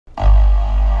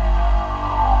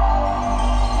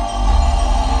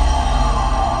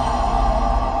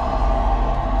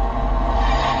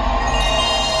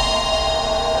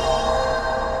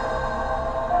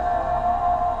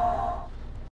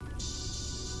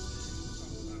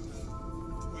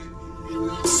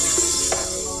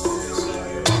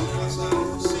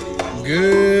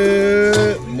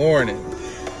Good morning,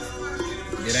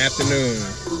 good afternoon,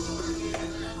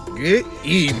 good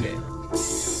evening,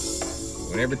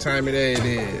 whatever time of day it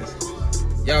is.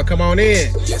 Y'all come on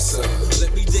in. Yes, sir.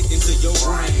 Let me dig into your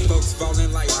brain. Folks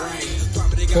falling like rain.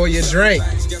 Pour your drink.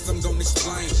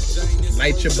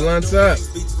 Light your blunts up.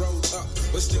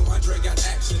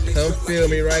 Come feel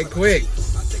me right quick.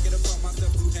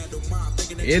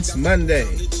 It's Monday,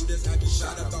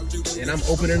 and I'm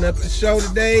opening up the show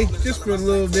today just for a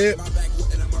little bit.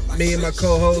 Me and my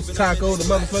co-host Taco, the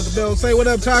motherfucker Bill. Say what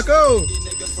up, Taco?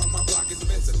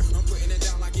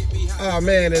 Oh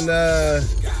man, and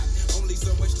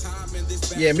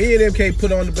yeah, me and MK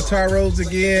put on the Bataros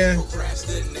again,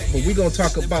 but we gonna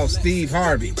talk about Steve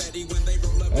Harvey.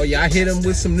 Oh yeah, I hit him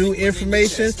with some new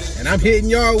information, and I'm hitting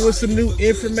y'all with some new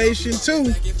information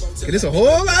too. Cause it's a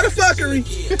whole lot of fuckery.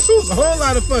 It's a whole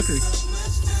lot of fuckery.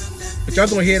 But y'all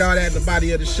gonna hear all that in the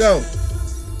body of the show.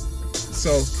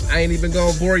 So I ain't even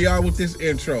gonna bore y'all with this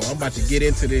intro. I'm about to get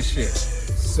into this shit.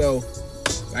 So,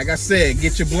 like I said,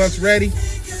 get your blunts ready.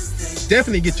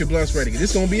 Definitely get your blunts ready. This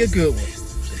is gonna be a good one.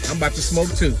 I'm about to smoke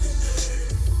too.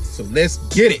 So let's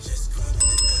get it.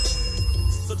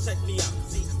 So check me out.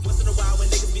 See, once in a while when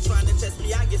niggas be trying to test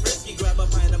me, I get risky. Grab a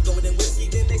pint, I'm going in whiskey.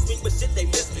 Then they speak, but shit, they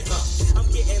miss me. I'm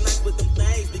getting nice with them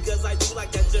things because I do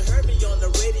like that. You heard me on the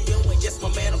radio, and yes, my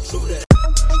man, I'm true to that.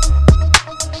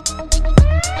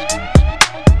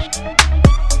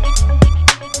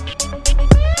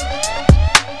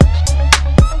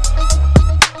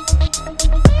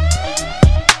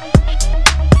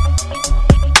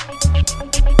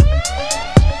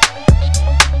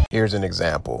 Here's an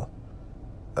example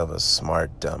of a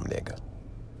smart, dumb nigga.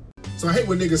 So I hate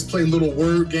when niggas play little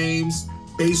word games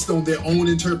based on their own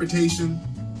interpretation.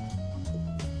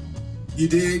 You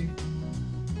dig?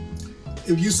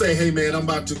 If you say, hey man, I'm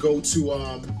about to drive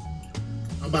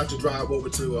over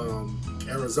to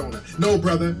Arizona. No,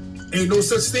 brother. Ain't no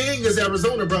such thing as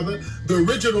Arizona, brother. The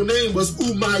original name was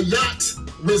Umayyad,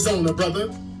 Arizona, brother.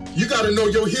 You gotta know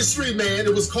your history, man.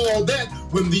 It was called that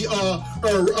when the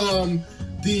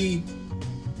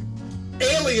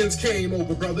aliens came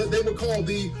over, brother. They were called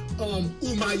the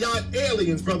Umayyad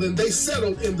aliens, brother, and they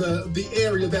settled in the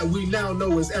area that we now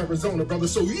know as Arizona, brother.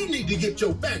 So you need to get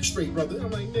your facts straight, brother.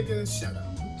 I'm like, nigga, shut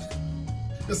up.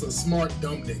 That's a smart,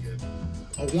 dumb nigga.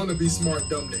 A wannabe smart,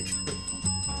 dumb nigga.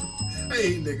 I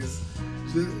hate niggas.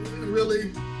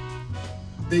 Really?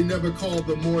 They never called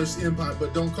the Moorish Empire,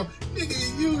 but don't call... Nigga,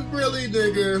 you really,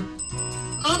 nigga?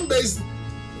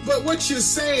 But what you're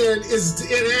saying is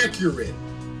inaccurate.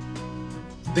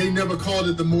 They never called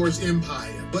it the Moorish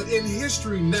Empire. But in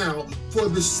history now, for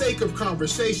the sake of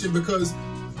conversation, because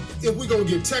if we're going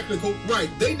to get technical, right,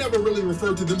 they never really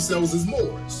referred to themselves as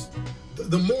Moors.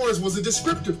 The Moors was a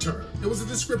descriptive term. It was a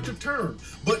descriptive term.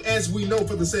 But as we know,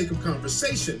 for the sake of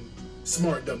conversation,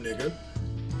 smart dumb nigga,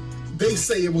 they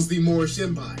say it was the Moorish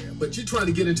Empire. But you're trying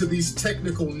to get into these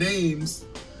technical names,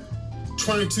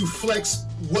 trying to flex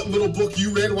what little book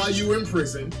you read while you were in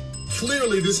prison.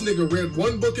 Clearly, this nigga read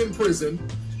one book in prison,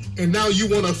 and now you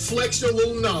want to flex your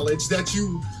little knowledge that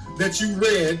you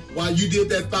read while you did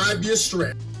that 5-year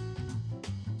stretch.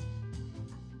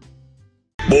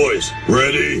 Boys,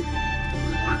 ready?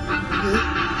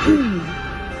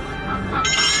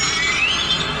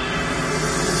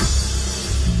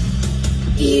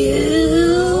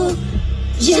 You,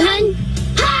 John,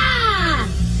 ha!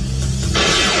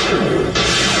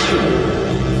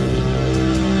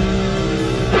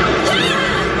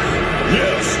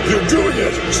 Yes, you're doing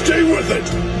it. Stay with it.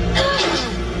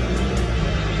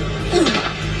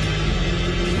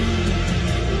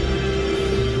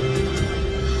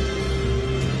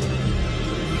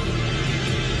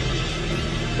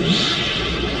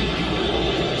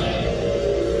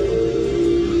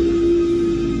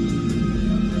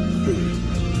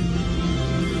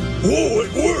 Whoa,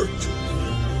 it worked!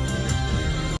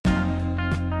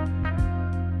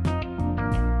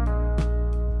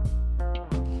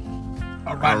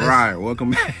 All right, welcome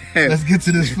back. Let's get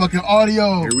to this fucking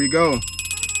audio. Here we go.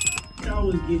 I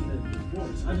was getting a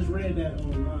divorce. I just read that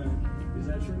online. Is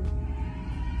that true?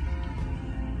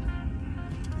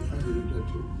 I believe that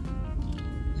too.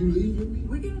 You leaving me?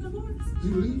 We're getting a divorce.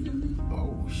 You leaving me?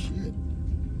 Oh shit.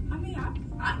 I mean,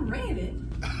 I read it.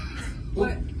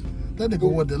 But That nigga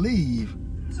wanted to leave.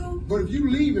 so But if you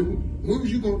leaving, when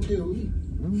was you gonna tell me?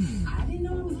 I didn't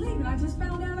know I was leaving. I just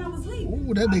found out I was leaving.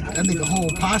 Ooh, that nigga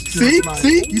whole posture. See? is like,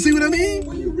 See? You see what I mean?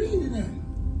 Where you reading at?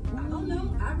 I don't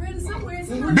know. I read it somewhere.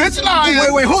 Bitch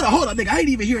lying. Wait, hold on, nigga. I ain't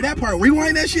even hear that part.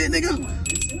 Rewind that shit, nigga. I was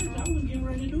getting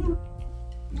ready to do it.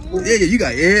 Yeah, you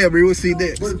got, yeah, bro, we'll see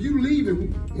that. But if you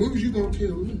leaving, when was you gonna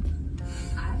tell me?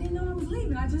 I didn't know I was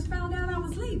just found out I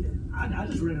was leaving. I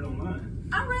just read it online.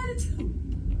 I read it too.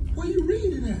 Where you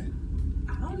reading at?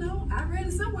 I don't know. I read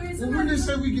it somewhere. Well, when they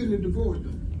say we getting a divorce,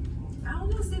 though? I don't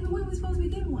know, Stephen. When we supposed to be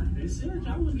getting one? They said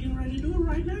y'all was getting ready to do it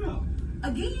right now.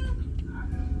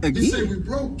 Again? They say we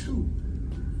broke too.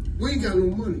 We ain't got no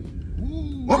money.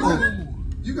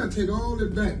 You gotta take all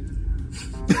that back.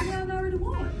 I haven't already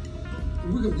won.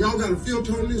 Y'all got a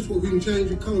filter on this where we can change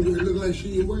the color where it look like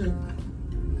she ain't wearing.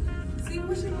 See,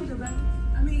 what she gonna do, baby?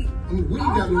 I mean, We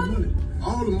ain't got no money.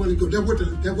 All the money go.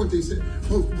 That's what they said.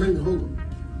 Hold on.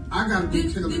 I gotta go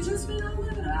tell Did you spend all of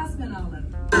it or I spent all of it?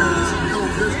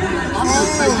 I'm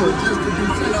just taking it just to be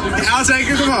safe. I'll take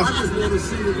it. Come on. I just want to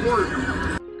see it work.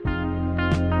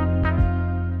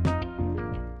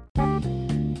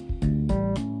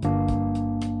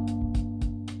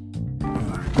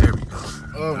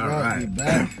 All right, we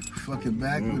back. Fucking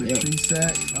back with a 3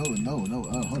 sack. Oh, no. Hold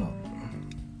on.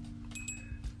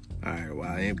 All right,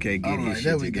 while MK get All his right, shit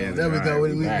there we together. go. There we All go.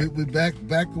 right, We back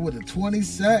with a 20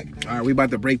 sack. All right, we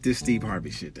about to break this Steve Harvey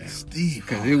shit down. Steve,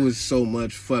 because it was so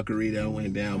much fuckery that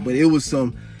went down. But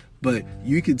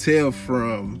you could tell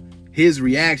from his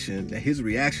reaction that his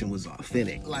reaction was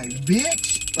authentic. Like,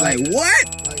 bitch. Like what?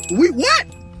 What?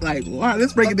 Like, all right,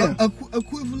 let's break it down.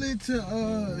 Equivalent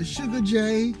to Sugar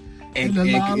J And the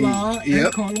La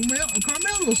yep. and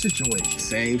Carmelo situation.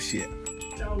 Same shit.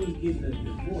 Y'all was getting a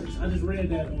divorce. I just read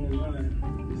that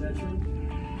online. Is that true?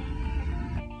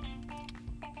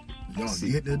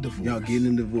 Y'all getting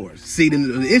a divorce. See,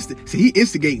 he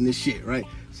instigating this shit, right?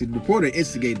 See, the reporter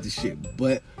instigated this shit,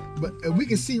 but we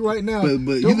can see right now.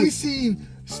 But we see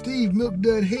Steve Milk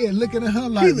Dud head looking at her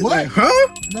like, what? Like, huh?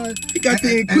 Like, He got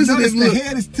the inquisitive look. The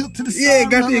head is tilted to the side. Yeah,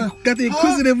 got the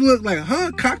inquisitive look. Like,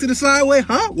 huh? Cocked to the sideways.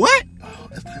 Huh? What? Oh,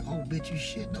 it's like, oh, bitch, you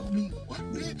shitting on me. What,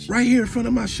 bitch? Right here in front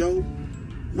of my show.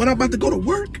 When I'm about to go to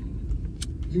work.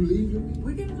 You leaving me?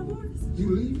 We're getting divorced?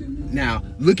 You leaving me? Now,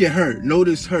 look at her.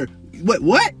 Notice her.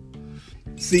 What?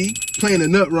 See? Playing a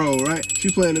nut roll, right? She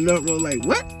playing a nut roll like,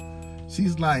 what?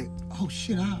 She's like, oh,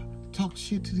 shit, I talk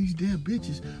shit to these damn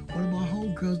bitches. One of my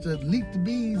homegirls that leaked the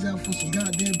beans out for some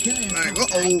goddamn cash. Like,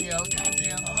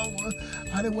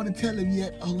 I didn't want to tell him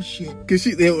yet. Oh, shit. Because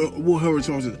her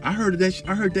response is, I heard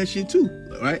that shit too,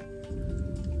 right?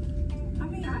 I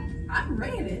mean, I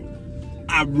read it.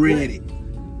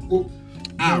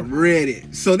 I read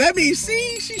it. So that means,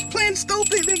 see, she's playing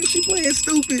stupid, nigga. She playing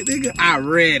stupid, nigga. I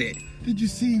read it. Did you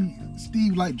see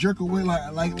Steve like jerk away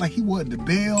like he wanted to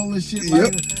bail and shit?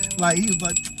 Yep. Like he was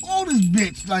like, oh, this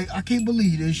bitch. Like, I can't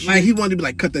believe this shit. Like he wanted to be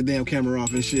like, cut that damn camera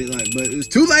off and shit. Like, but it was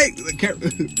too late.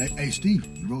 Hey, Steve,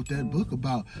 you wrote that book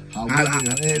about how they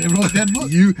wrote that book.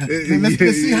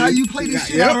 Let's see how you play this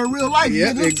shit out of real life.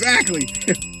 Yeah, nigga. exactly.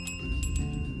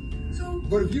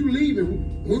 But if you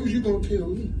leaving, when was you gonna tell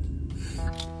me?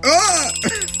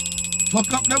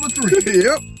 Fuck up number 3.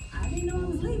 Yep. I didn't know I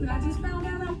was leaving. I just found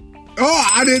out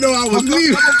I didn't know I was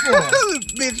leaving.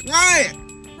 Bitch, quiet. I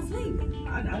was leaving.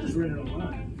 I just read it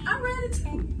online. I read it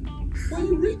too. Why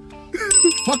you read?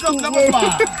 Fuck up number 5. I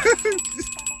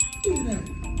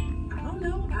don't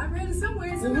know. I read it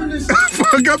somewhere.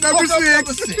 Fuck up number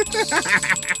 6.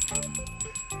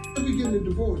 We getting a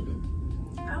divorce though.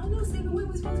 I don't know, Stephen. When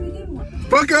we supposed to be getting one?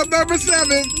 Fuck up number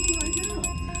 7.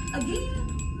 Again?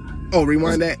 Oh,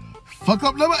 rewind that. Fuck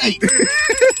up number 8.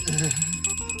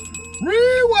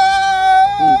 Rewind.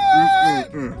 I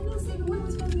don't know, Stephen. When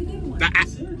we supposed to be getting one? They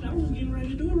said y'all was getting ready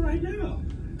to do it right now.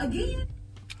 Again?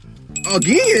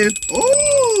 Again?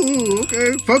 Oh,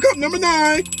 okay. Fuck up number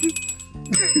 9.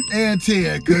 And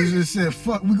 10, because it said,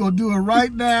 fuck, we gonna do it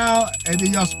right now, and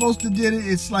then y'all supposed to get it.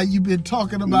 It's like you've been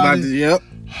talking about it. Yep.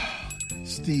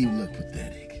 Steve look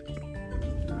pathetic.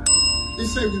 They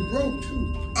say we broke too.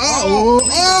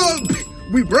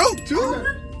 We broke too?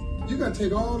 You gotta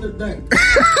take all that back.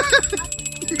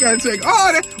 You gotta take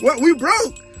all that. What? We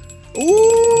broke.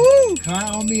 Ooh.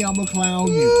 Clown me, I'm gonna clown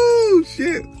you. Ooh,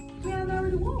 shit. We haven't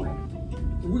already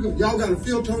won. Y'all got a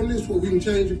filter on this where we can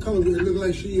change the color where it look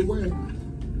like she ain't wearing.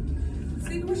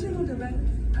 See, what she gonna do, baby?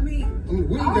 I mean,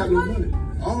 we ain't got no money.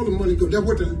 All the money go. That's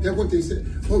what they said.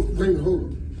 Hold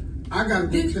on. I gotta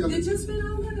go tell them. Did you spend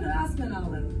all of it or I spent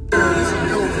all of it?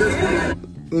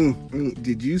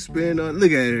 Did you spend on?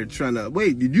 Look at her trying to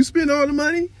wait. Did you spend all the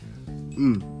money?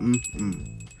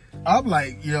 I'm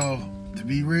like, yo, to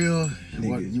be real,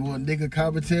 you want nigga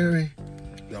commentary?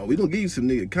 No, we gonna give you some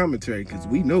nigga commentary because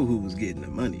we know who was getting the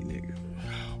money, nigga.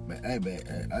 Man,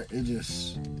 it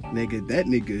just nigga, that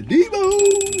nigga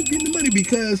Debo getting the money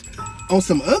because on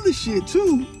some other shit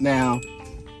too. Now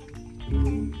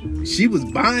she was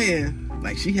buying,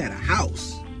 like she had a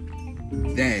house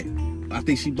that I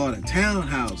think she bought a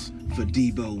townhouse for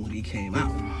Debo when he came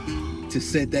out to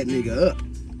set that nigga up.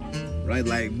 Right?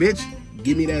 Like, bitch,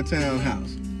 give me that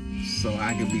townhouse so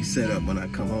I can be set up when I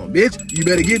come home. Bitch, you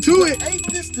better get to it.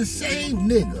 Ain't this the same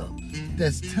nigga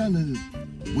that's telling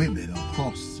women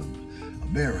across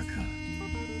America,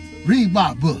 read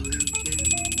my book.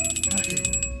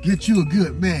 Get you a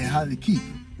good man, how to keep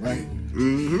it, right?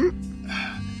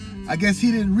 Mm-hmm. I guess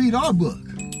he didn't read our book.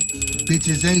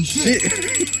 Bitches ain't shit.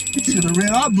 Should have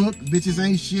read our book. Bitches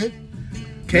ain't shit.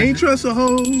 Can't trust a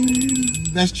hoe.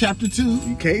 That's chapter 2.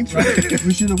 You can't trust.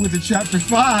 We should have went to chapter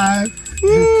 5.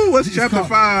 Ooh, what's chapter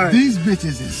 5? These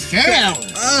bitches is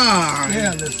scandalous. Ah.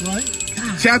 Scandalous, right?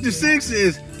 God. Chapter 6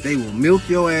 is they will milk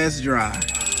your ass dry.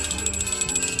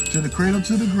 To the cradle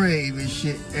to the grave and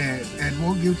shit, and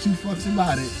won't give 2 fucks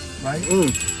about it, right?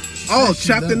 Oh,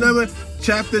 chapter number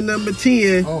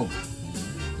 10. Oh,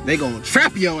 they gonna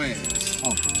trap your ass.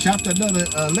 Oh, chapter number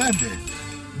 11.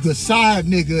 The side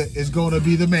nigga is gonna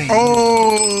be the main.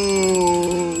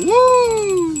 Oh,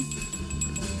 woo!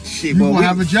 Shit, you gonna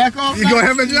have a jack off? You gonna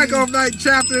have a jack off night?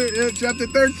 Chapter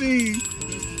 13.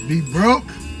 Be broke.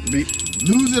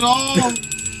 Lose it all. And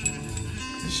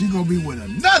she gonna be with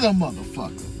another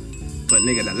motherfucker. But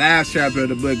nigga, the last chapter of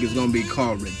the book is gonna be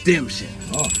called Redemption.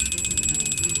 Oh.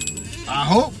 I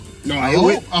hope. No, I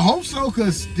hope so,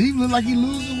 cause Steve look like he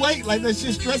losing weight, like that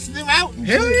shit stressing him out.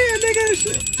 Hell yeah, nigga,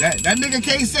 shit. That nigga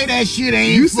can't say that shit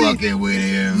ain't fucking with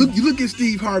him. Look at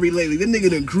Steve Harvey lately. That nigga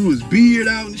done grew his beard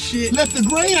out and shit. Let the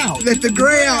gray out. Let the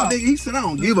gray out. Nigga, he said, I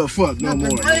don't give a fuck no more.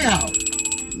 Let the gray out.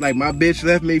 Like, my bitch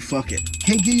left me, fuck it.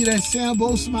 Can't give you that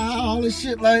Sambo smile, all this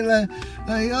shit like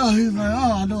oh, he's like,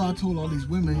 oh, I know I told all these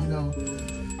women, you know,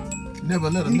 never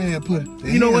let a man put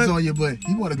their hands on you, but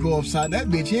he want to go upside that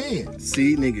bitch head.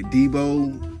 See, nigga,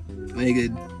 Debo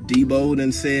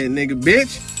done said, nigga,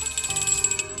 bitch,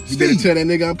 you better tell that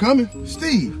nigga I'm coming.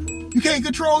 Steve, you can't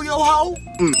control your hoe?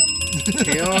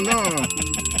 Hell no.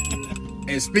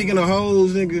 And speaking of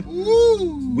hoes, nigga,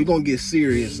 we gonna get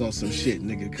serious on some shit,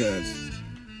 nigga, cause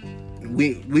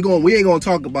we ain't gonna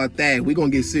talk about that. We gonna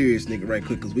get serious, nigga, right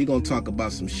quick, cause we gonna talk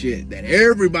about some shit that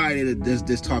everybody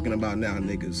that's talking about now,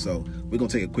 nigga. So we gonna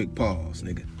take a quick pause,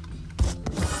 nigga.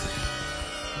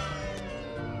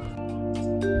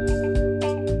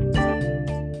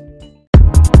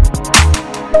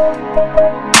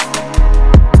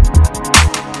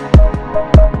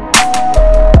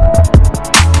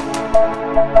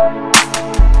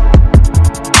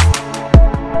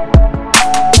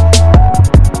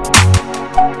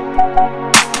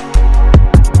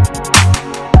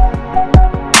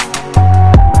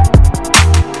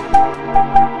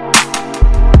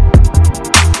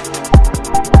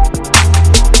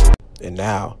 And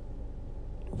now,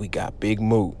 we got Big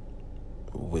Moo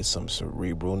with some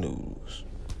cerebral news.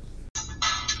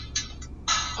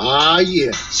 Ah,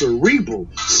 yeah, cerebral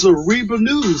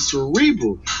news.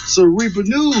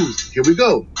 Here we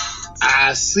go.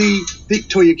 I see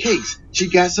Victoria Cakes. She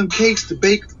got some cakes to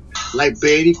bake like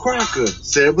Betty Crocker,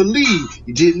 Sarah Lee.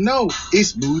 You didn't know,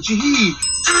 it's Mujihi.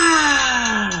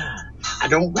 I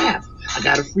don't rap. I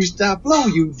got a freestyle flow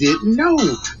you didn't know.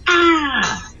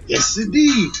 Yes,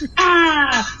 indeed.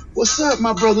 What's up,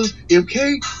 my brothers,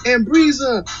 MK and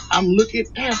Breezer? I'm looking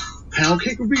at Pound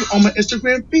Cakery on my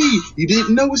Instagram feed. You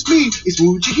didn't know it's me. It's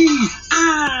Mujihi.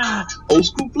 Old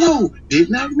school flow. Did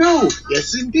not know.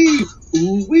 Yes, indeed.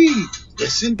 Ooh wee.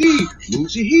 Yes, indeed.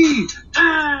 Mujihi.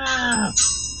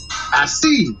 I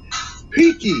see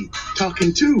Pinky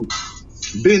talking to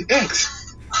Ben X.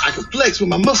 I can flex with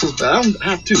my muscles, but I don't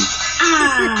have to.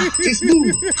 It's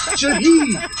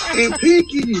Mujihi and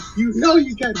Pinky. You know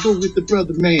you got to go with the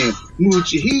brother man.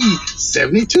 Mujihi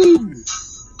 72.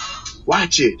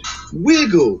 Watch it,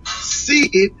 wiggle, see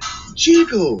it,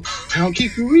 jiggle. Pound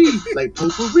kickery like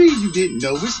potpourri. You didn't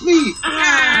know it's me.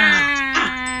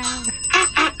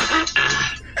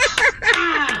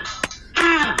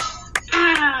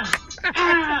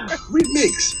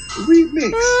 Remix.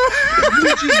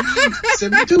 Mujihi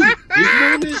 72. Didn't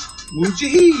know this?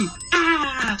 Mujihi.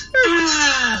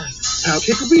 Pound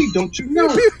kickery, don't you know?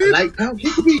 I like pound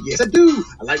kickery, yes I do.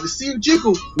 I like to see him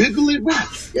jiggle, wiggle and rap.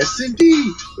 Yes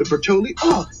indeed. With Bertoli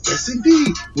off. Yes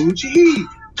indeed. Mujihi.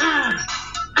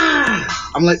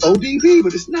 I'm like ODB,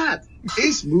 but it's not.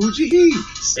 It's Mujihi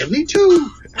 72.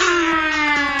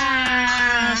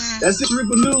 That's the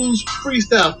Cerebral News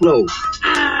freestyle flow.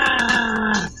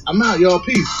 I'm out, y'all.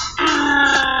 Peace.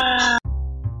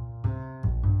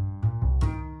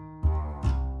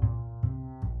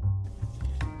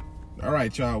 All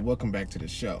right, y'all, welcome back to the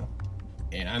show.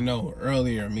 And I know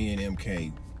earlier me and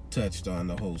MK touched on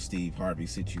the whole Steve Harvey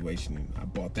situation. I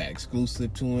bought that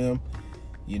exclusive to him.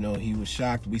 You know, he was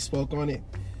shocked we spoke on it.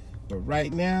 But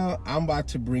right now, I'm about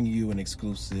to bring you an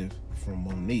exclusive from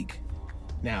Monique.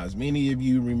 Now, as many of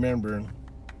you remember,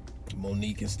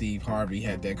 Monique and Steve Harvey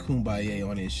had that Kumbaya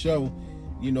on his show.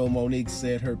 You know, Monique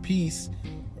said her piece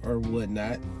or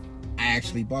whatnot. I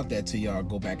actually bought that to y'all.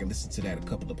 Go back and listen to that a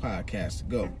couple of podcasts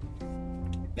ago.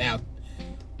 Now,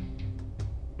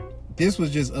 this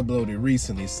was just uploaded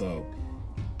recently, so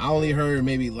I only heard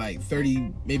maybe like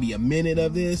 30, maybe a minute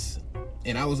of this,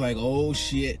 and I was like, oh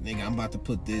shit, nigga, I'm about to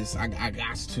put this, I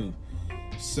got to.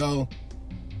 So,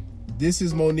 this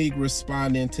is Monique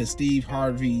responding to Steve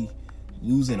Harvey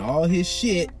losing all his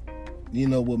shit, you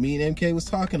know, what me and MK was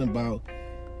talking about.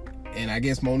 And I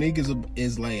guess Monique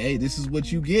is like, hey, this is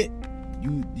what you get.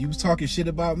 You was talking shit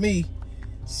about me.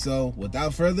 So,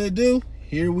 without further ado,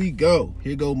 here we go.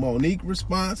 Here go Monique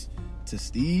response to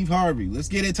Steve Harvey. Let's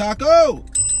get it, Taco.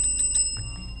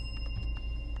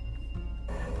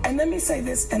 And let me say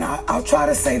this, and I'll try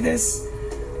to say this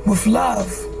with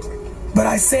love, but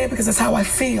I say it because that's how I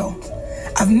feel.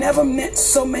 I've never met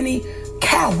so many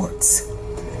cowards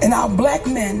in our black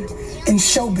men in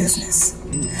show business.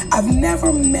 I've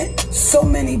never met so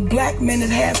many black men that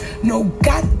have no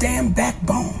goddamn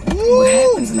backbone. What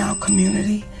happens in our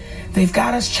community, they've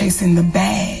got us chasing the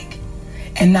bag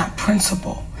and not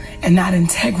principle and not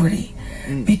integrity.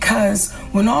 Because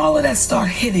when all of that start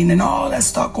hitting and all that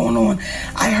start going on,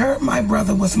 I heard my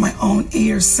brother with my own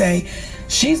ears say,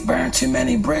 she's burned too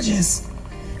many bridges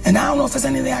and I don't know if there's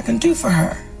anything I can do for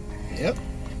her. Yep.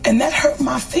 And that hurt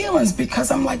my feelings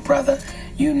because I'm like, brother,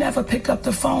 you never pick up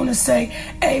the phone and say,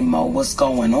 hey Mo, what's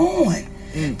going on?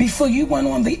 Before you went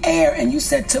on the air and you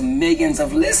said to millions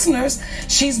of listeners,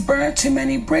 she's burned too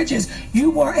many bridges.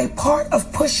 You were a part of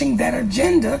pushing that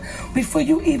agenda before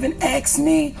you even asked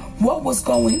me what was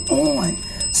going on.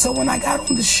 So when I got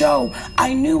on the show,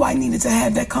 I knew I needed to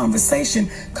have that conversation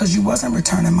because you wasn't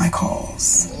returning my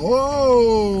calls.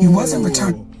 Oh. You wasn't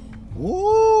returning.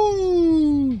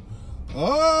 Ooh.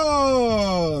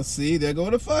 Oh, see, there go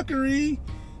the fuckery.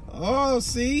 Oh,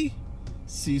 see,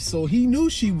 so he knew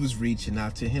she was reaching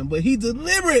out to him, but he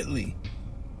deliberately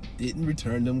didn't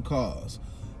return them calls.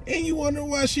 And you wonder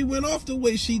why she went off the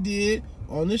way she did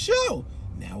on the show.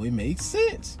 Now it makes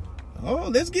sense. Oh,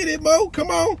 let's get it, Mo. Come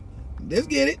on. Let's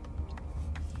get it.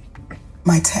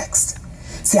 My text.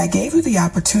 See, I gave you the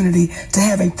opportunity to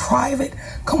have a private,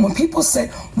 when people said,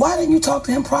 why didn't you talk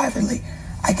to him privately?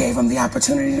 I gave him the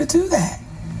opportunity to do that.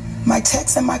 My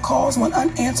texts and my calls went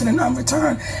unanswered and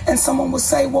unreturned. And someone would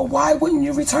say, well, why wouldn't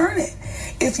you return it?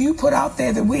 If you put out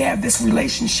there that we have this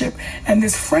relationship and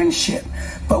this friendship,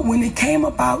 but when it came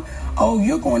about, oh,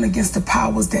 you're going against the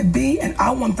powers that be, and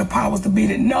I want the powers to be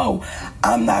that no,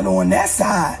 I'm not on that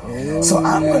side. So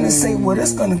I'm going to say what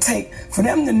it's going to take for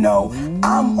them to know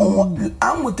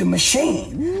I'm with the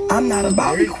machine. I'm not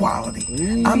about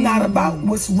equality. I'm not about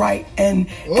what's right.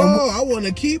 I want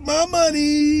to keep my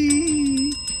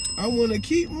money. I want to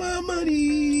keep my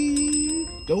money.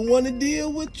 Don't want to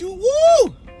deal with you.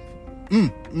 Woo!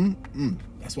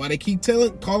 That's why they keep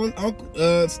calling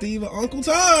Uncle Steve Uncle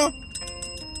Tom.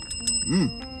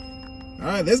 All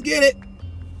right, let's get it.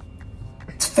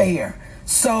 It's fair.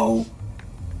 So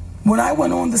when I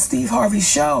went on the Steve Harvey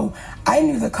show, I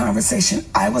knew the conversation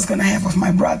I was going to have with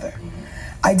my brother.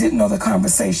 I didn't know the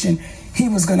conversation he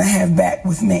was going to have back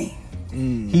with me.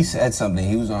 He said something.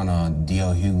 He was on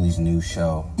D.L. Hughley's new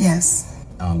show. Yes.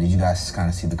 Did you guys kind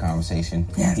of see the conversation?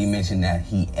 Yes. He mentioned that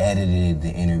he edited the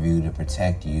interview to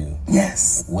protect you.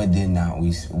 Yes. What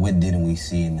didn't we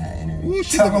see in that interview?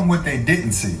 Tell them what they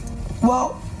didn't see.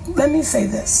 Well, let me say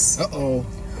this. Uh-oh.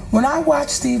 When I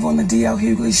watched Steve on the D.L.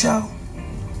 Hughley show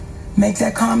make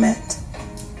that comment,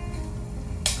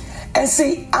 and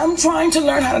see, I'm trying to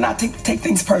learn how to not take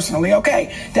things personally,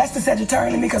 okay? That's the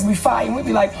Sagittarian in me because we fight and we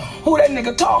be like, who that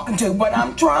nigga talking to? But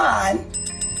I'm trying.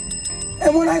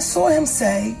 And when I saw him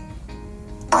say,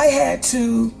 I had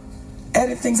to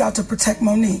edit things out to protect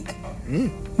Monique.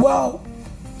 Well,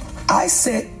 I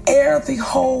said air the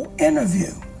whole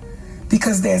interview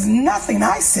because there's nothing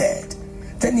I said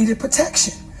that needed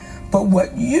protection. But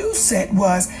what you said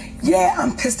was, yeah,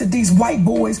 I'm pissed that these white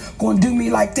boys gonna do me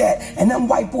like that. And them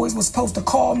white boys was supposed to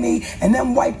call me, and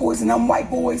them white boys and them white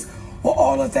boys. Well,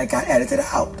 all of that got edited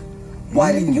out.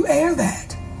 Why didn't you air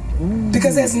that?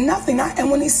 Because there's nothing.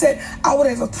 And when he said, I would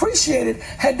have appreciated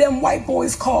had them white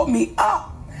boys called me up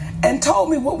and told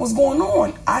me what was going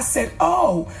on. I said,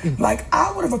 oh, like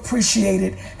I would have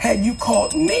appreciated had you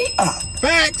called me up.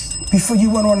 Facts. Before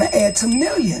you went on the air to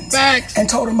millions. Facts. And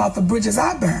told them about the bridges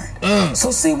I burned.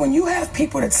 So see, when you have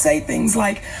people that say things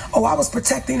like, oh, I was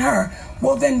protecting her,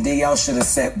 well then DL should have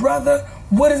said, brother,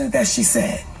 what is it that she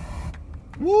said?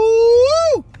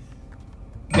 Woo!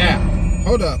 Now,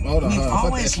 hold up.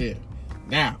 Fuck that shit.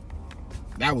 Now,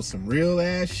 that was some real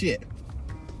ass shit.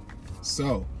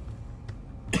 So,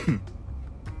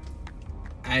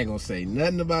 I ain't gonna say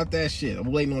nothing about that shit.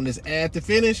 I'm waiting on this ad to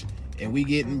finish, and we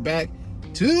getting back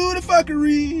to the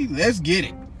fuckery. Let's get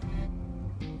it.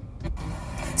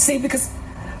 See, because,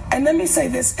 and let me say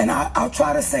this, and I'll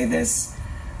try to say this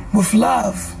with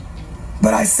love,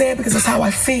 but I say it because it's how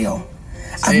I feel.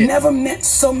 I've never met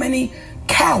so many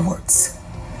cowards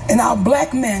and our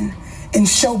black men in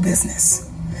show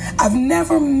business. I've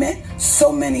never met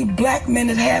so many black men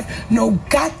that have no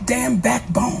goddamn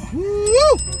backbone.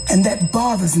 Woo! And that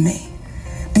bothers me.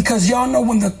 Because y'all know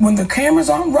when the cameras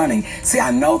aren't running, see,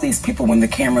 I know these people when the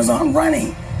cameras aren't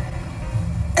running.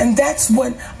 And that's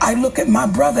when I look at my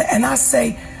brother and I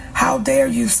say, how dare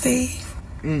you, Steve?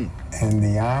 And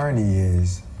the irony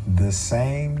is, the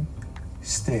same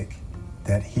stick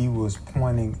that he was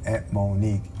pointing at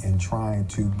Monique and trying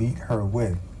to beat her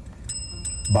with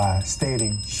by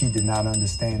stating she did not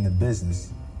understand the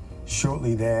business,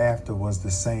 shortly thereafter was the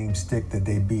same stick that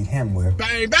they beat him with.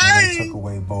 Bang, when bang! they took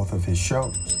away both of his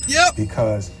shows. Yep.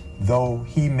 Because though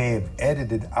he may have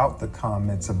edited out the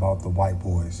comments about the white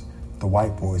boys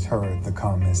heard the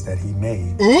comments that he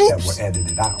made that were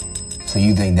edited out. So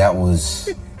you think that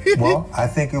was... Well, I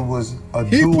think it was a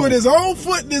He put his own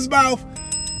foot in his mouth.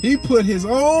 He put his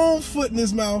own foot in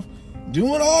his mouth,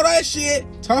 doing all that shit,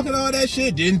 talking all that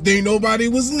shit, didn't think nobody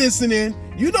was listening.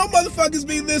 You know motherfuckers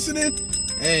be listening.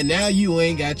 And now you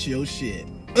ain't got your shit.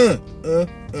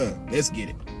 Let's get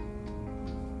it.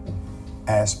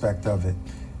 Aspect of it.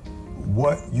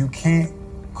 What you can't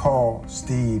call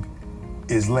Steve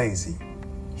is lazy.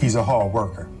 He's a hard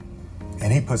worker.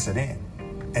 And he puts it in.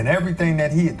 And everything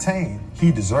that he attained, he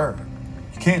deserved.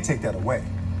 You can't take that away.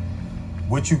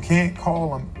 What you can't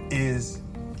call him is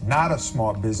not a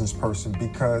smart business person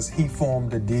because he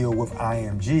formed a deal with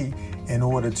IMG in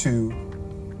order to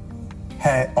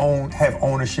have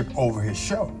ownership over his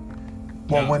show.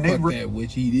 Well, when they that,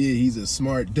 which he did, he's a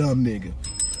smart dumb nigga.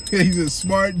 He's a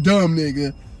smart dumb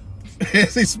nigga.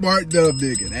 He's a smart dumb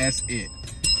nigga. That's it.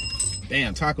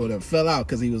 Damn, Taco done fell out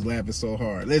because he was laughing so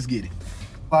hard. Let's get it.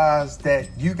 That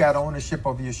you got ownership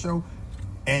of your show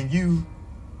and you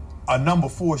a number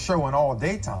 4 show in all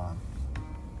daytime,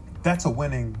 that's a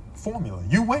winning formula.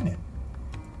 You win it.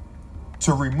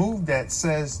 To remove that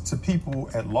says to people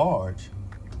at large,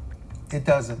 it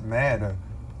doesn't matter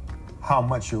how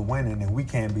much you're winning and we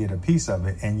can't be at a piece of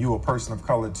it and you're a person of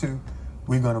color too,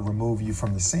 we're going to remove you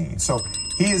from the scene. So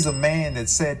he is a man that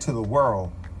said to the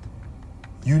world,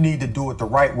 you need to do it the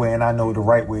right way and I know the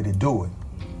right way to do it.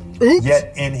 Oops.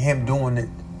 Yet in him doing it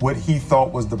what he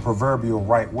thought was the proverbial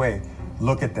right way,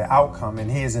 look at the outcome,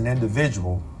 and here's an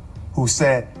individual who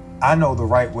said, I know the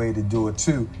right way to do it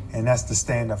too, and that's to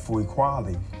stand up for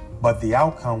equality. But the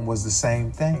outcome was the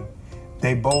same thing.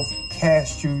 They both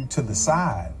cast you to the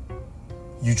side.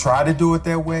 You tried to do it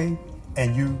their way,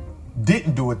 and you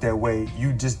didn't do it their way.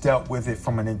 You just dealt with it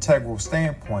from an integral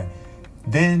standpoint.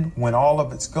 Then when all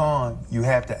of it's gone, you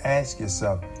have to ask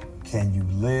yourself, can you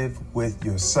live with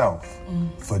yourself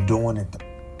for doing it?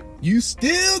 You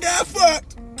still got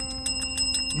fucked.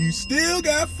 You still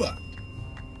got fucked.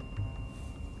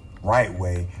 Right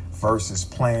way versus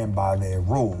playing by their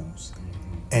rules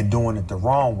and doing it the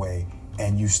wrong way,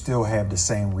 and you still have the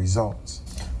same results.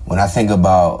 When I think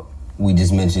about, we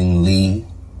just mentioned Lee,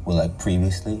 well, like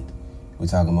previously, we're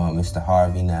talking about Mr.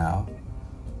 Harvey now.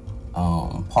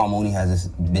 Paul Mooney has this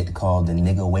bit called the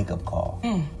nigga wake up call.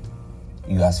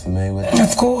 You guys familiar with that?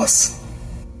 Of course.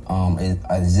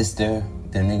 Is this their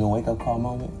nigga wake up call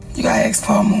moment? You gotta ask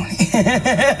Paul Mooney.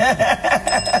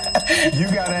 You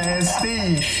gotta ask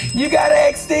Steve. You gotta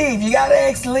ask Steve. You gotta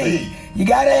ask Lee. You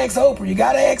gotta ask Oprah. You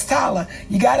gotta ask Tyler.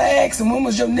 You gotta ask him, when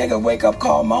was your nigga wake up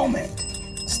call moment?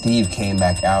 Steve came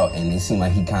back out and it seemed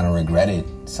like he kind of regretted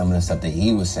some of the stuff that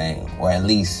he was saying, or at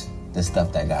least the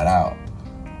stuff that got out.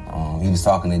 He was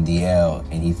talking to DL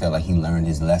and he felt like he learned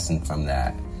his lesson from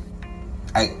that.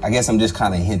 I guess I'm just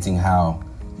kind of hinting how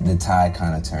the tide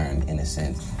kind of turned in a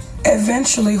sense.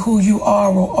 Eventually who you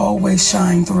are will always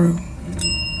shine through.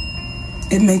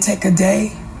 It may take a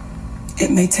day, it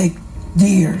may take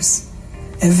years.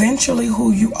 Eventually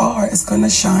who you are is gonna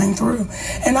shine through.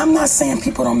 And I'm not saying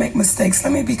people don't make mistakes,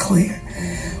 let me be clear.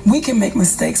 We can make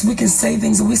mistakes, we can say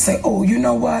things and we say, oh, you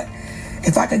know what?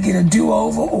 If I could get a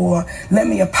do-over, or let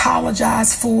me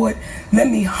apologize for it, let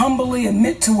me humbly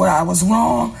admit to where I was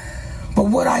wrong. But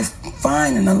what I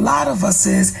find in a lot of us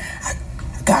is, I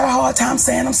got a hard time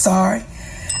saying I'm sorry.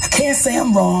 I can't say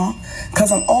I'm wrong,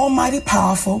 because I'm almighty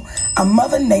powerful. I'm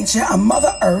Mother Nature, I'm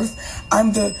Mother Earth,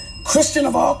 I'm the Christian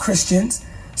of all Christians.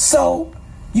 So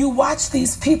you watch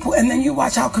these people and then you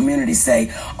watch our community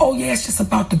say, oh yeah, it's just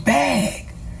about the bag.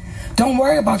 Don't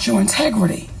worry about your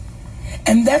integrity.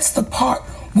 And that's the part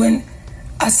when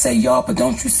I say, y'all, but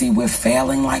don't you see we're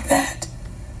failing like that?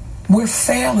 We're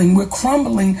failing, we're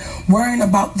crumbling, worrying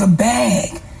about the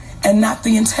bag and not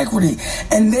the integrity.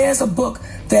 And there's a book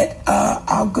that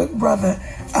our good brother,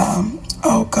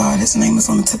 oh God, his name is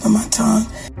on the tip of my tongue.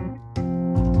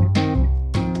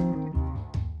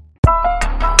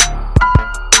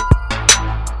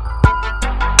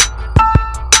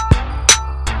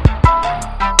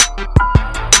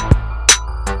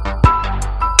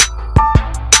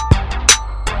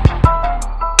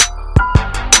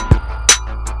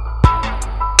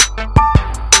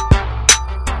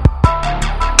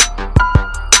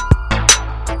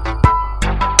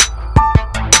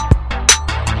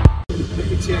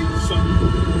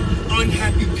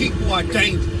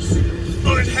 Dangerous.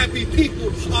 Unhappy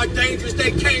people are dangerous.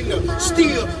 They came to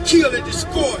steal, kill, and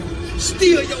destroy.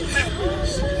 Steal your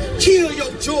happiness, kill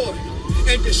your joy,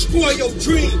 and destroy your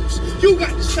dreams. You got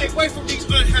to stay away from these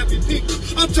unhappy people.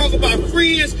 I'm talking about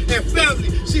friends and family.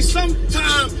 See,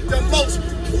 sometimes the most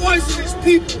poisonous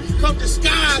people come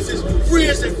disguised as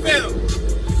friends and family.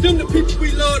 Them the people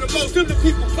we love the most. Them the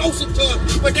people closest to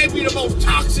us, but they be the most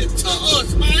toxic to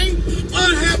us, man.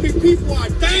 Unhappy people are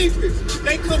dangerous.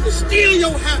 They come to steal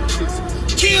your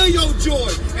happiness, kill your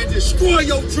joy, and destroy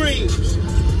your dreams.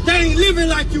 They ain't living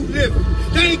like you living.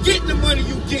 They ain't getting the money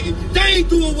you getting. They ain't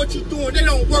doing what you doing. They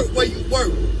don't work where you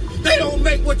work. They don't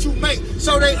make what you make,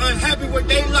 so they unhappy with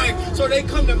their life. So they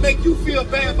come to make you feel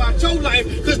bad about your life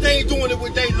because they ain't doing it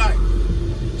with their life.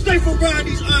 Stay from around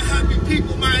these unhappy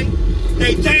people, man.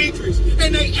 They dangerous,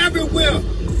 and they everywhere,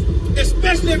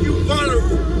 especially if you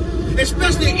vulnerable.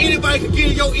 Especially if anybody can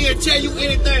get in your ear and tell you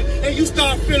anything, and you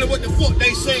start feeling what the fuck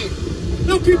they saying.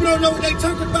 Them people don't know what they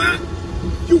talking about.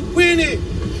 You winning.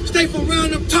 Stay from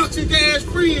around them toxic ass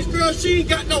friends. Girl, she ain't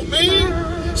got no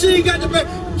man. She ain't got the baby.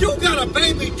 You got a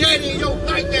baby daddy in your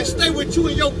life that stay with you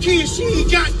and your kids. She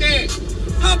ain't got that.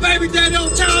 Her baby daddy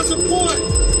on child support.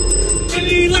 And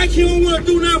it ain't like he don't want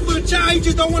to do nothing for the child. He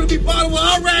just don't want to be bothered with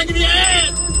her raggedy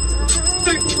ass.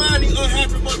 Stay from around these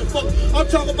unhappy motherfuckers. I'm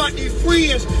talking about these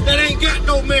friends that ain't got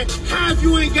no man. How if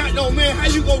you ain't got no man, how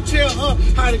you gonna tell her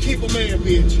how to keep a man,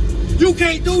 bitch? You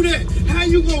can't do that. How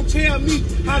you gonna tell me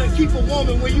how to keep a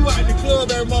woman when you out in the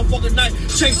club every motherfucking night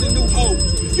chasing new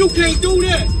hoes? You can't do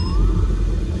that.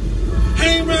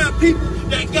 Hang around people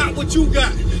that got what you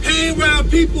got. Hang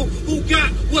around people who got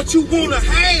what you wanna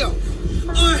have.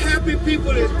 Unhappy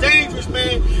people is dangerous,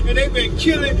 man, and they've been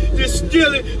killing,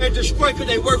 stealing, and destroying because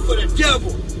they work for the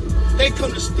devil. They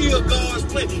come to steal God's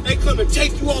plan. They come to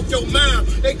take you off your mind.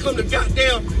 They come to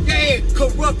goddamn,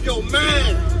 corrupt your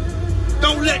mind.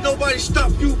 Don't let nobody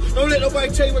stop you. Don't let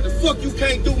nobody tell you what the fuck you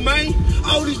can't do, man.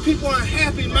 All these people are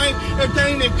unhappy, man. If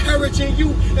they ain't encouraging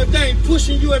you, if they ain't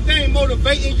pushing you, if they ain't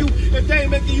motivating you, if they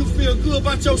ain't making you feel good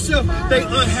about yourself, they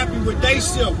unhappy with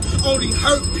themselves. Only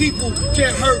hurt people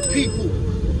can hurt people.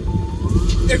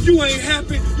 If you ain't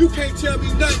happy, you can't tell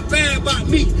me nothing bad about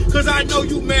me, because I know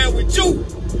you mad with you.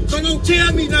 So don't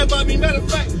tell me nothing about me. Matter of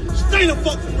fact, stay the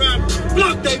fuck around me.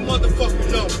 Block they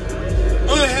motherfucking number.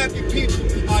 Unhappy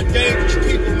people are dangerous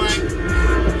people,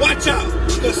 man. Watch out,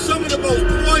 because some of the most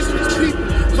poisonous people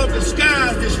come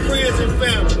disguised as friends and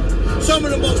family. Some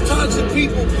of the most toxic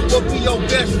people will be your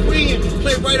best friend,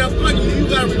 play right up under you. You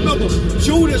gotta remember,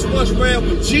 Judas once ran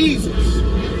with Jesus.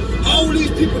 All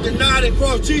these people deny they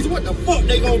cross Jesus. What the fuck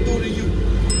they gonna do to you?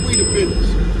 We the business.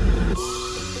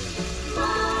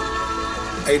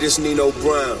 Hey, this Nino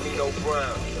Brown.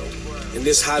 And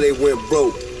this how they went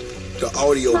broke. The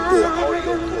audio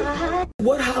book.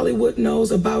 What Hollywood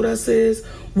knows about us is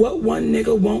what one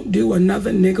nigga won't do,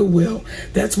 another nigga will.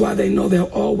 That's why they know there'll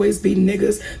always be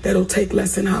niggas that'll take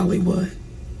less in Hollywood.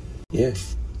 Yeah,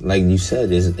 like you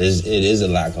said, it is a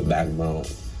lack of backbone,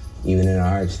 even in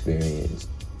our experience.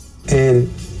 And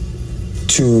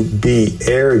to be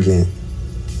arrogant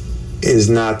is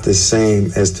not the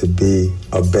same as to be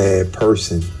a bad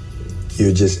person.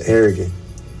 You're just arrogant.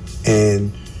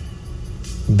 And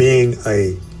being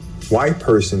a white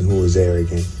person who is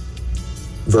arrogant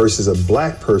versus a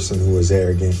black person who is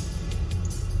arrogant,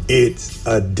 it's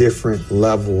a different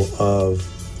level of,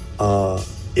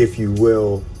 if you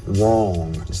will,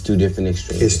 wrong. It's two different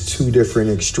extremes. It's two different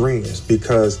extremes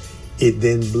because it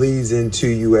then bleeds into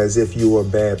you as if you were a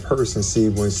bad person. See,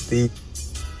 when Steve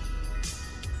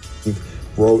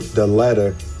wrote the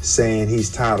letter saying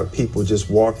he's tired of people just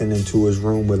walking into his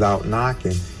room without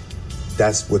knocking,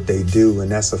 that's what they do,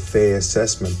 and that's a fair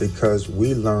assessment because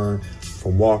we learn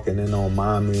from walking in on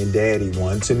mommy and daddy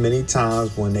one too many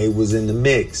times when they was in the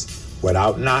mix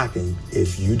without knocking.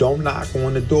 If you don't knock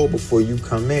on the door before you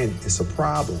come in, it's a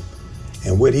problem.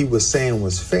 And what he was saying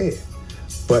was fair,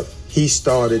 but he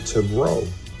started to grow.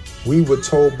 We were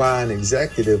told by an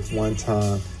executive one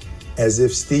time, as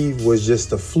if Steve was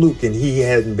just a fluke and he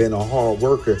hadn't been a hard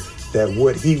worker, that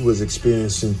what he was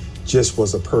experiencing just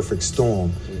was a perfect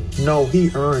storm. No, he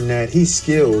earned that. He's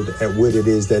skilled at what it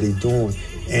is that he's doing,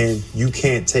 and you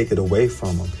can't take it away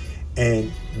from him.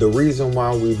 And the reason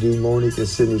why we do Monique and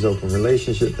Sydney's open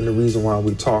relationship, and the reason why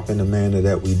we talk in the manner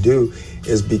that we do,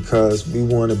 is because we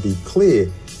want to be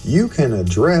clear. You can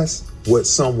address what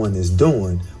someone is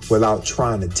doing without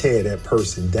trying to tear that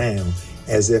person down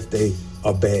as if they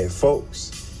are bad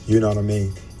folks. You know what I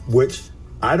mean? Which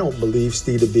I don't believe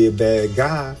Steve to be a bad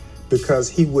guy, because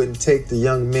he wouldn't take the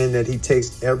young men that he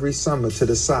takes every summer to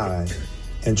the side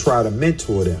and try to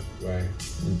mentor them. Right.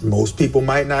 Most people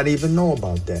might not even know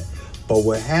about that. But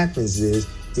what happens is,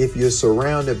 if you're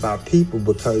surrounded by people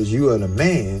because you are the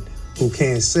man who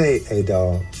can't say, hey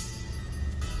dog,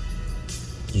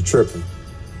 you tripping,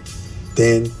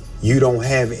 then you don't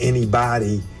have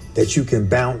anybody that you can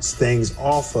bounce things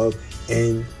off of,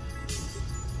 and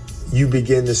you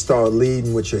begin to start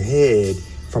leading with your head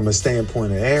from a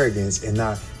standpoint of arrogance and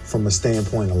not from a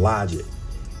standpoint of logic.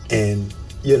 And,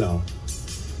 you know,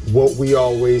 what we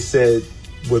always said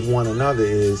with one another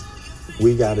is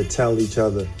we got to tell each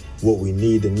other what we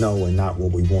need to know and not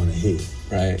what we want to hear.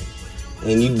 Right.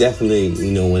 And you definitely,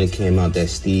 you know, when it came out that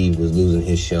Steve was losing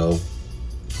his show,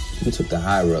 you took the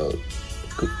high road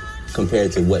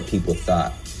compared to what people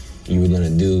thought you were going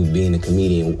to do being a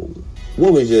comedian.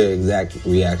 What was your exact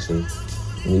reaction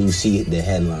when you see the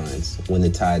headlines, when the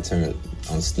tide turned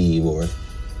on Steve? Or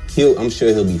I'm sure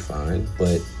he'll be fine,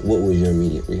 but what was your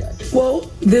immediate reaction? Well,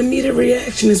 the immediate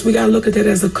reaction is we got to look at that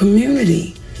as a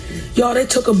community. Y'all, they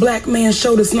took a black man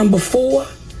show that's number 4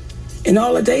 in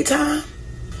all of daytime.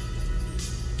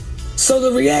 So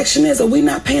the reaction is, are we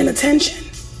not paying attention?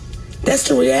 That's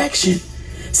the reaction.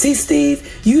 See,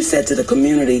 Steve, you said to the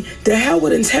community, the hell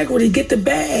with integrity, get the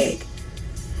bag.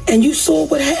 And you saw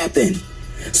what happened.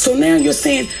 So now you're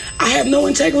saying, I have no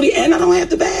integrity and I don't have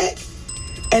the bag.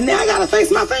 And now I gotta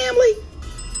face my family.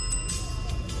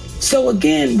 So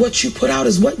again, what you put out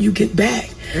is what you get back.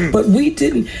 But we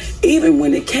didn't, even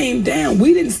when it came down,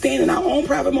 we didn't stand in our own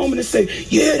private moment and say,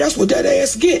 yeah, that's what that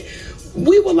ass get.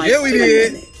 We were like, yeah, we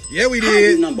did. Yeah, we did. How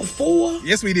you number 4?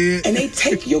 Yes, we did. And they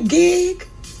take your gig?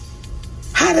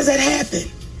 How does that happen?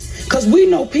 Because we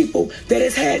know people that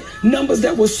has had numbers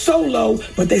that were so low,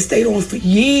 but they stayed on for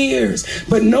years.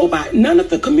 But none of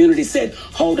the community said,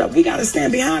 hold up, we got to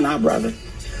stand behind our brother.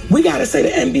 We got to say to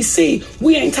NBC,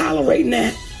 we ain't tolerating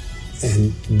that.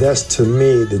 And that's, to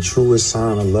me, the truest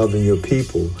sign of loving your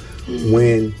people,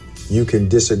 when you can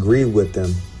disagree with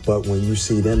them, but when you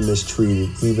see them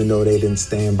mistreated, even though they didn't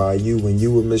stand by you when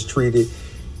you were mistreated,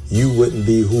 you wouldn't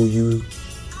be who you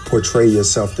portray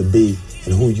yourself to be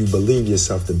and who you believe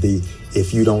yourself to be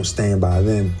if you don't stand by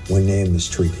them when they're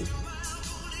mistreated.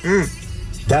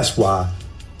 That's why.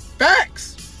 Facts.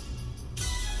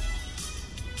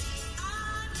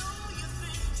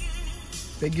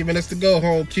 They're giving us the go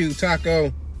home cue,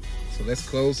 Taco. So let's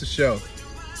close the show.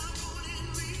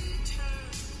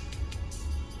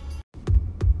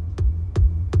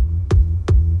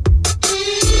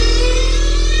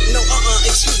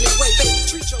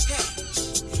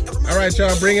 All right,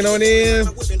 y'all, bring it on in.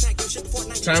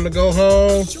 Time to go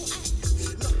home.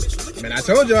 Man, I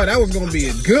told y'all that was going to be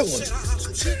a good one.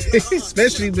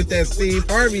 Especially with that Steve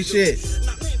Harvey shit.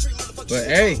 But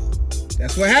hey,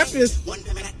 that's what happens.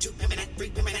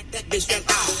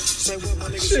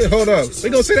 Shit, hold up. We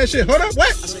gonna say that shit. Hold up,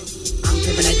 what? I'm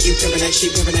pimping at you, pimping at she,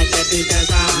 pimping at that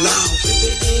because I know.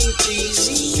 Pimping ain't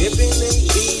easy, pimping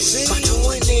ain't easy, but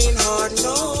doing ain't hard,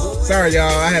 no. Sorry,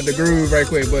 y'all, I had to groove right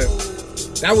quick, but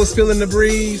that was Feeling the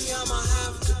Breeze.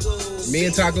 Me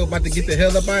and Taco about to get the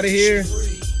hell up out of here.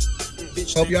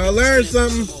 Hope y'all learned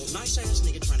something.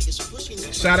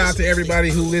 Shout out to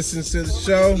everybody who listens to the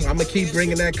show. I'm gonna keep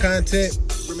bringing that content.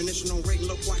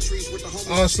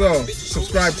 Also,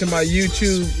 subscribe to my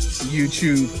YouTube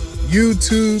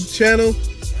channel,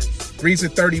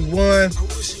 Breezer31.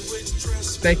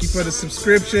 Thank you for the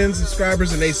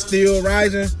subscribers, and they still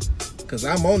rising. Cause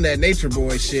I'm on that Nature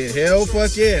Boy shit. Hell,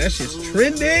 fuck yeah, that shit's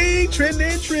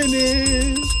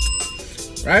trending.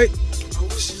 Right?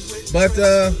 But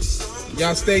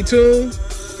y'all stay tuned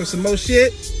for some more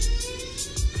shit.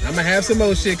 I'm gonna have some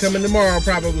more shit coming tomorrow,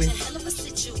 probably.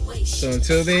 So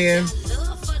until then,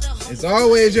 as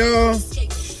always, y'all,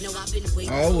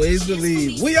 always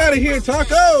believe. We out of here,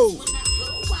 Taco.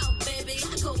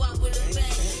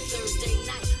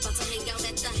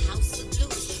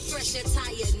 fresh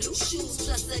attire, new shoes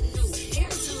plus a new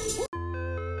hairdo.